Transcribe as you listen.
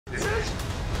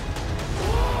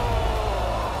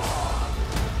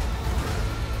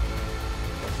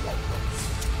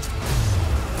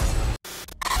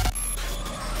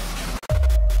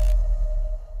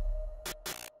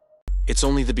It's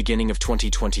only the beginning of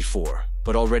 2024,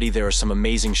 but already there are some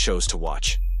amazing shows to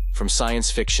watch. From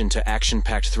science fiction to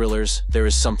action-packed thrillers, there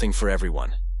is something for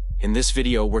everyone. In this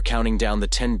video, we're counting down the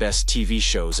 10 best TV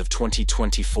shows of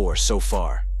 2024 so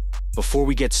far. Before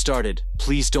we get started,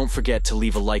 please don't forget to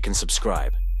leave a like and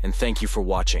subscribe, and thank you for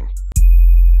watching.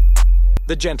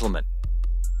 The Gentleman.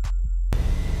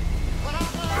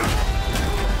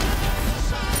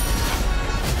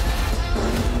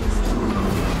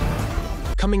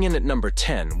 Coming in at number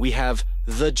 10, we have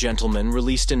The Gentleman,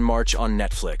 released in March on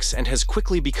Netflix, and has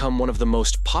quickly become one of the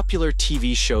most popular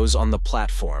TV shows on the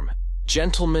platform.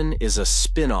 Gentleman is a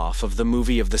spin-off of the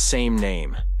movie of the same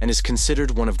name, and is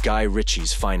considered one of Guy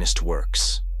Ritchie's finest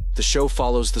works. The show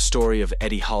follows the story of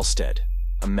Eddie Halstead,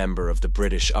 a member of the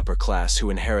British upper class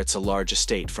who inherits a large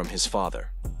estate from his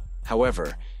father.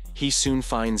 However, he soon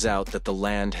finds out that the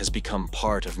land has become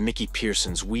part of Mickey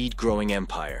Pearson's weed-growing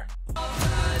empire.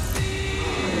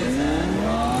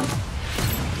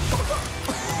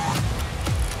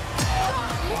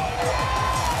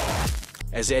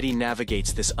 As Eddie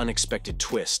navigates this unexpected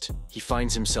twist, he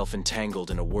finds himself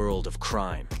entangled in a world of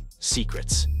crime,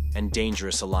 secrets, and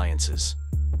dangerous alliances.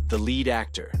 The lead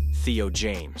actor, Theo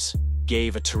James,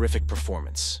 gave a terrific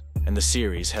performance, and the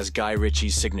series has Guy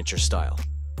Ritchie's signature style.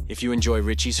 If you enjoy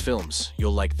Ritchie's films,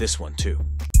 you'll like this one too.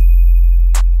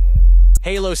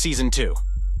 Halo Season 2.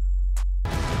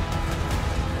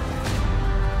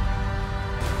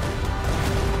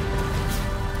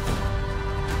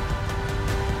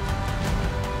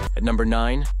 At number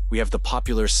 9, we have the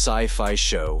popular sci-fi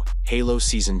show Halo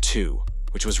Season 2,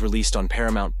 which was released on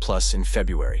Paramount Plus in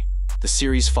February. The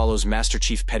series follows Master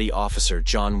Chief Petty Officer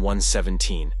John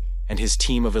 117 and his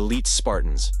team of elite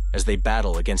Spartans as they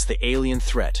battle against the alien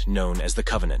threat known as the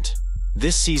Covenant.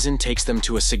 This season takes them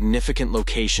to a significant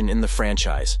location in the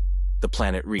franchise, the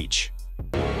planet Reach.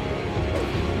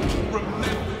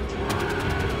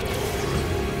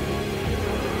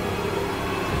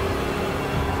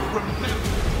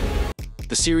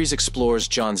 The series explores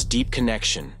John's deep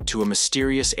connection to a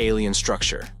mysterious alien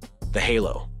structure, the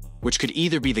Halo, which could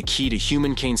either be the key to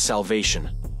humankind's salvation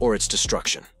or its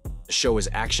destruction. The show is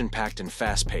action-packed and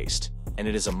fast-paced, and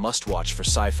it is a must-watch for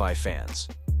sci-fi fans.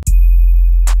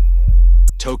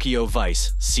 Tokyo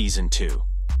Vice Season 2.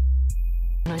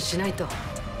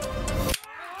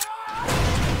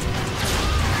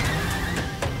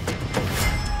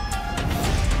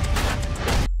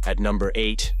 At number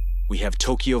 8, we have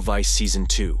Tokyo Vice Season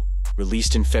 2,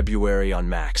 released in February on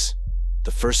Max.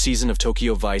 The first season of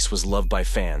Tokyo Vice was loved by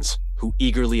fans, who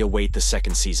eagerly await the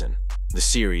second season. The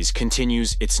series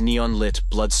continues its neon-lit,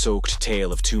 blood-soaked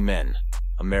tale of two men,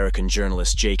 American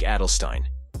journalist Jake Adelstein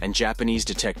and Japanese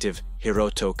detective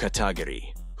Hiroto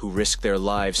Katagiri, who risk their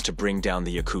lives to bring down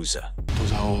the Yakuza.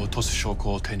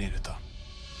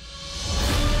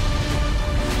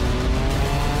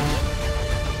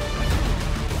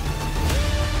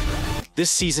 This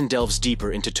season delves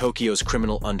deeper into Tokyo's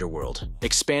criminal underworld,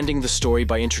 expanding the story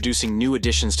by introducing new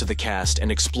additions to the cast and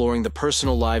exploring the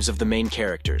personal lives of the main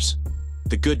characters.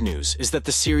 The good news is that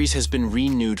the series has been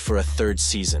renewed for a third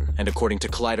season, and according to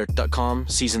Collider.com,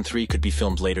 Season 3 could be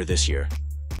filmed later this year.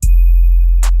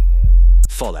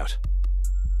 Fallout.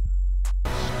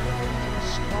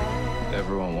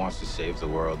 Everyone wants to save the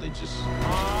world, they just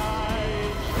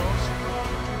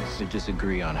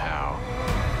disagree on how.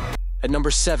 At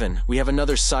number 7, we have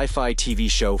another sci-fi TV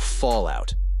show,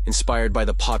 Fallout, inspired by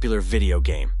the popular video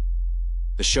game.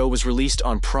 The show was released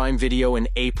on Prime Video in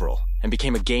April and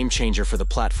became a game-changer for the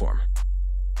platform.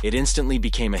 It instantly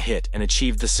became a hit and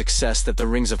achieved the success that the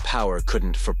Rings of Power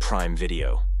couldn't for Prime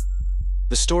Video.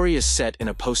 The story is set in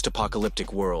a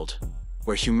post-apocalyptic world,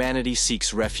 where humanity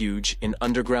seeks refuge in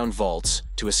underground vaults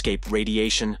to escape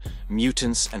radiation,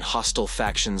 mutants, and hostile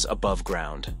factions above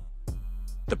ground.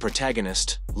 The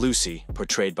protagonist, Lucy,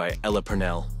 portrayed by Ella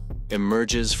Purnell,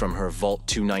 emerges from her vault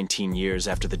 219 years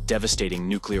after the devastating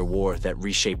nuclear war that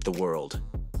reshaped the world.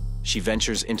 She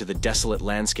ventures into the desolate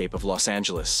landscape of Los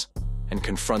Angeles and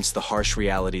confronts the harsh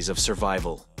realities of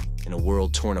survival in a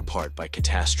world torn apart by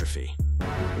catastrophe.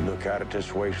 Look out at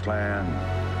this wasteland.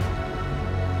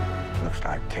 Looks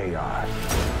like chaos,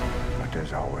 but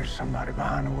there's always somebody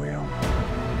behind the wheel.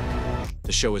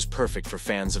 The show is perfect for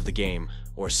fans of the game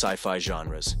or sci-fi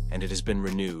genres, and it has been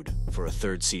renewed for a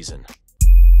third season.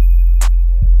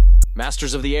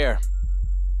 Masters of the Air.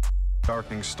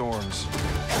 Darkening storms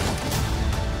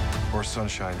or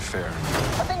sunshine fair.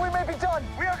 I think we may be done.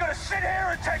 We are gonna sit here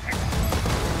and take it.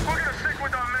 We're gonna stick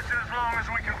with our mission as long as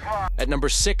we can fly. At number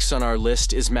 6 on our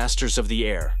list is Masters of the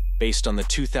Air, based on the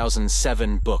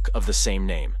 2007 book of the same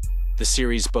name. The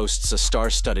series boasts a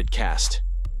star-studded cast,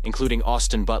 including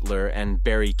Austin Butler and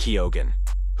Barry Keoghan,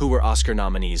 who were Oscar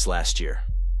nominees last year.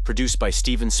 Produced by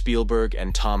Steven Spielberg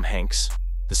and Tom Hanks,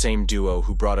 the same duo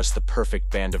who brought us the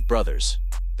perfect Band of Brothers.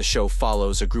 The show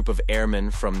follows a group of airmen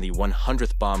from the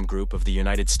 100th Bomb Group of the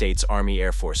United States Army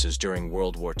Air Forces during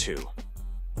World War II.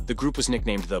 The group was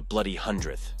nicknamed the Bloody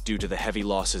 100th due to the heavy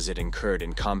losses it incurred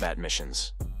in combat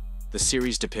missions. The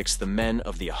series depicts the men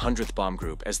of the 100th Bomb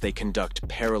Group as they conduct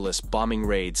perilous bombing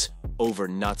raids over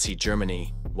Nazi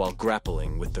Germany while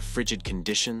grappling with the frigid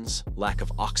conditions, lack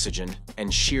of oxygen,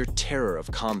 and sheer terror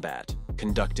of combat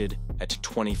conducted at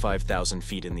 25,000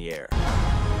 feet in the air.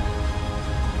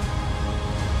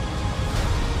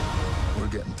 We're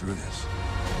getting through this,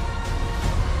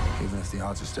 even if the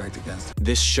odds are stacked against us.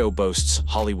 This show boasts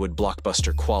Hollywood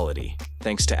blockbuster quality.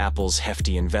 Thanks to Apple's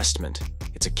hefty investment,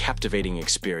 it's a captivating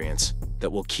experience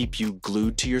that will keep you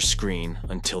glued to your screen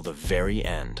until the very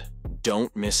end.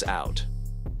 Don't miss out.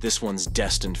 This one's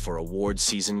destined for award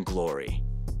season glory.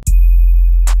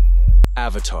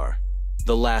 Avatar: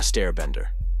 The Last Airbender.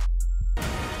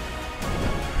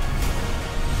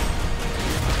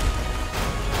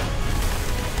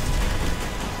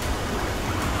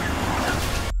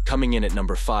 Coming in at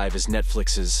number 5 is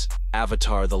Netflix's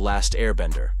Avatar: The Last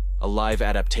Airbender, a live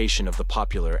adaptation of the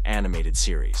popular animated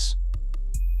series.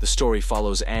 The story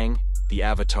follows Aang, the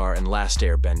Avatar and Last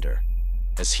Airbender,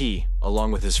 as he,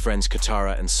 along with his friends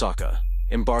Katara and Sokka,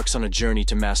 embarks on a journey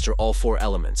to master all 4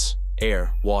 elements: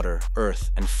 air, water, earth,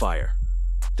 and fire.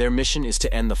 Their mission is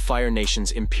to end the Fire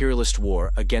Nation's imperialist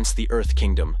war against the Earth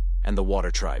Kingdom and the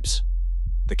Water Tribes.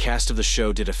 The cast of the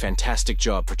show did a fantastic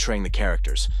job portraying the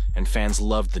characters, and fans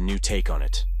loved the new take on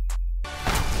it. I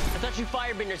thought you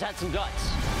firebenders had some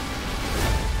guts.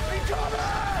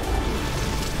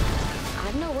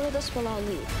 I know where this will all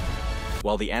lead.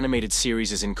 While the animated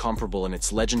series is incomparable in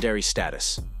its legendary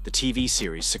status, the TV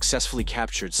series successfully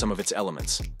captured some of its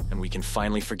elements, and we can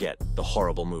finally forget the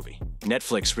horrible movie.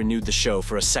 Netflix renewed the show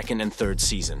for a 2nd and 3rd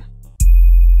season.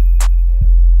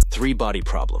 3 Body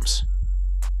Problems.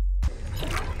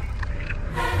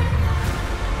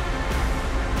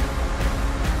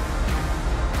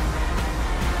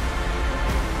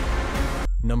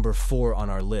 Number 4 on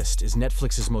our list is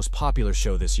Netflix's most popular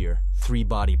show this year, 3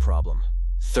 Body Problem.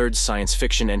 3rd science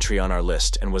fiction entry on our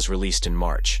list and was released in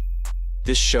March.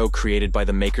 This show, created by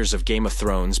the makers of Game of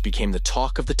Thrones, became the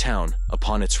talk of the town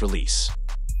upon its release.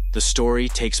 The story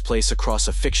takes place across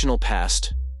a fictional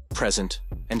past, present,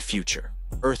 and future.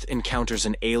 Earth encounters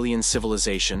an alien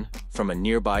civilization from a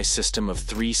nearby system of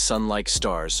 3 sun-like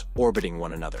stars orbiting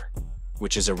one another,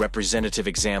 which is a representative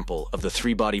example of the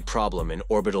 3-body problem in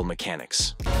orbital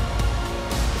mechanics.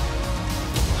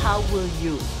 How will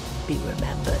you be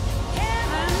remembered?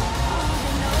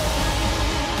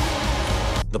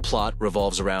 The plot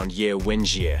revolves around Ye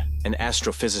Wenjie, an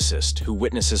astrophysicist who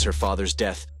witnesses her father's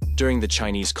death during the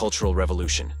Chinese Cultural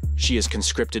Revolution. She is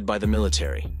conscripted by the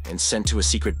military and sent to a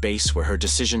secret base where her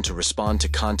decision to respond to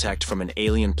contact from an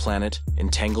alien planet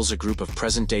entangles a group of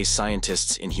present-day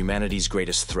scientists in humanity's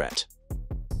greatest threat.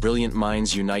 Brilliant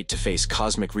minds unite to face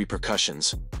cosmic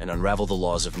repercussions and unravel the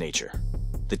laws of nature.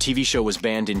 The TV show was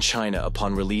banned in China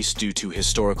upon release due to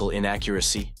historical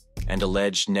inaccuracy and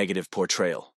alleged negative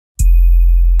portrayal.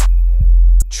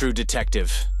 True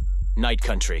Detective: Night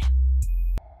Country.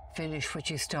 Finish what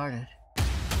you started.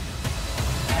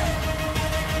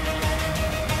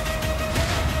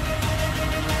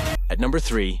 At number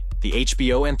 3, the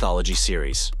HBO anthology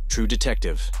series, True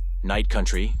Detective: Night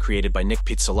Country, created by Nick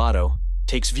Pizzolatto,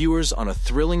 takes viewers on a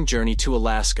thrilling journey to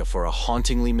Alaska for a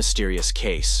hauntingly mysterious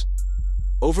case.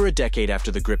 Over a decade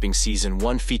after the gripping season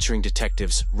 1 featuring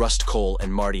detectives Rust Cole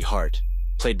and Marty Hart,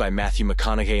 played by Matthew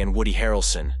McConaughey and Woody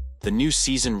Harrelson, the new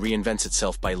season reinvents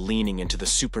itself by leaning into the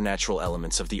supernatural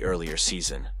elements of the earlier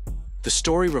season. The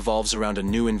story revolves around a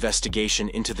new investigation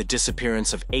into the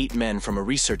disappearance of 8 men from a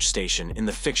research station in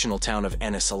the fictional town of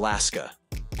Ennis, Alaska.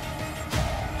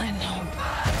 I know.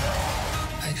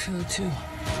 I feel too.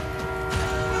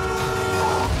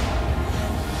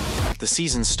 The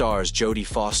season stars Jodie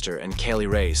Foster and Kaylee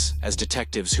Race as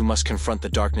detectives who must confront the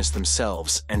darkness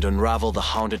themselves and unravel the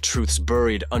haunted truths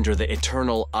buried under the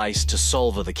eternal ice to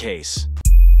solve the case.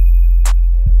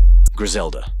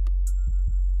 Griselda.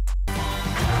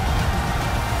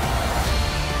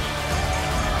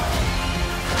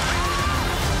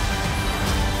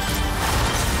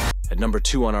 At number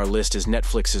 2 on our list is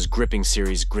Netflix's gripping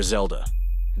series Griselda.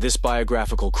 This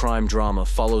biographical crime drama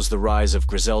follows the rise of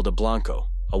Griselda Blanco,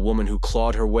 a woman who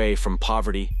clawed her way from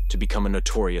poverty to become a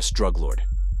notorious drug lord.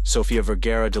 Sofia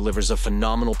Vergara delivers a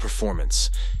phenomenal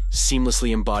performance,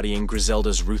 seamlessly embodying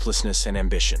Griselda's ruthlessness and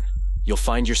ambition. you'll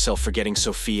find yourself forgetting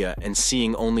Sophia and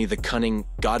seeing only the cunning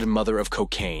godmother of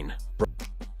cocaine.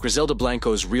 Griselda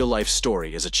Blanco's real-life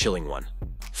story is a chilling one.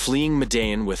 Fleeing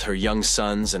Medellin with her young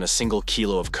sons and a single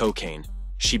kilo of cocaine,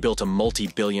 she built a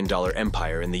multi-billion-dollar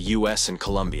empire in the US and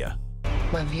Colombia.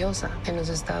 Mafiosa en los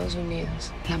Estados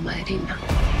Unidos, la madrina.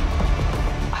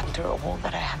 After all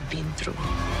that I have been through,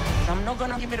 I'm not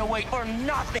gonna give it away for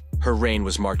nothing. Her reign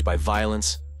was marked by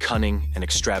violence, cunning, and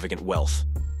extravagant wealth.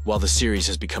 While the series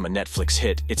has become a Netflix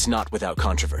hit, it's not without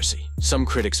controversy. Some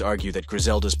critics argue that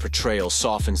Griselda's portrayal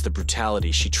softens the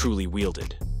brutality she truly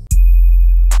wielded.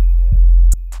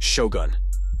 Shogun.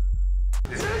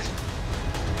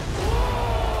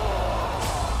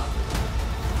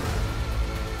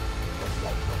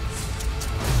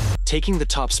 Taking the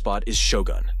top spot is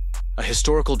Shogun, a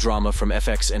historical drama from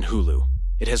FX and Hulu.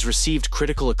 It has received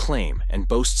critical acclaim and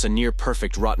boasts a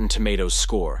near-perfect Rotten Tomatoes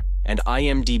score and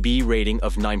IMDb rating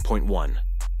of 9.1.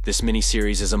 This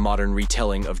miniseries is a modern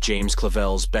retelling of James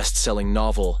Clavell's best-selling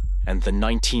novel and the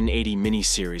 1980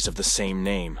 miniseries of the same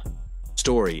name.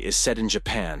 Story is set in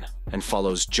Japan and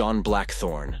follows John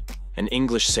Blackthorne, an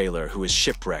English sailor who is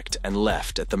shipwrecked and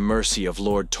left at the mercy of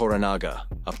Lord Toranaga,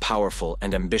 a powerful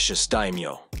and ambitious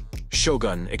daimyo.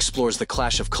 Shogun explores the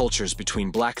clash of cultures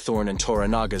between Blackthorne and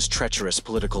Toranaga's treacherous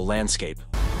political landscape.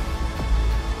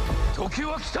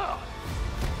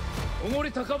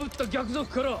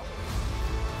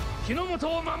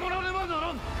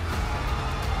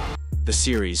 The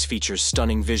series features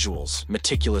stunning visuals,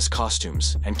 meticulous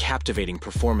costumes, and captivating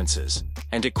performances,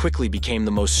 and it quickly became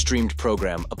the most streamed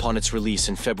program upon its release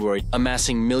in February,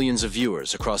 amassing millions of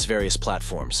viewers across various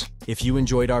platforms. If you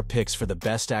enjoyed our picks for the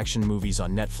best action movies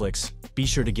on Netflix, be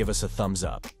sure to give us a thumbs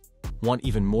up. Want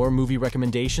even more movie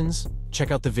recommendations? Check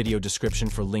out the video description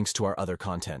for links to our other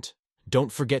content.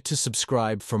 Don't forget to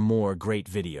subscribe for more great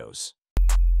videos.